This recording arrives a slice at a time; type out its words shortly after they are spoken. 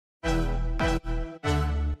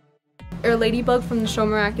or Ladybug from the show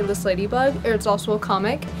Miraculous Ladybug, or it's also a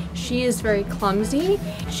comic. She is very clumsy.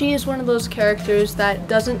 She is one of those characters that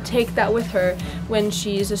doesn't take that with her when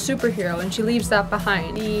she's a superhero, and she leaves that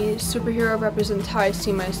behind. The superhero represents how I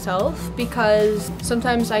see myself, because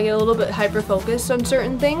sometimes I get a little bit hyper-focused on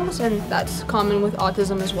certain things, and that's common with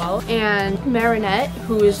autism as well. And Marinette,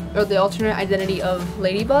 who is the alternate identity of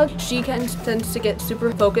Ladybug, she tends to get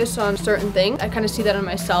super focused on certain things. I kind of see that in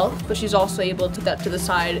myself, but she's also able to put that to the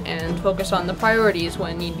side and focus on the priorities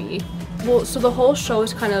when need be. Well, so the whole show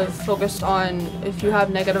is kind of focused on if you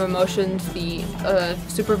have negative emotions, the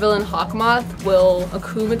supervillain Hawkmoth will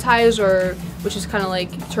akumatize, which is kind of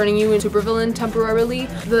like turning you into a supervillain temporarily.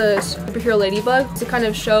 The superhero Ladybug to kind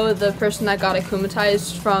of show the person that got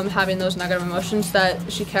akumatized from having those negative emotions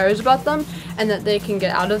that she cares about them and that they can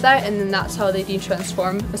get out of that, and then that's how they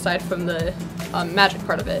de-transform aside from the magic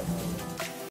part of it.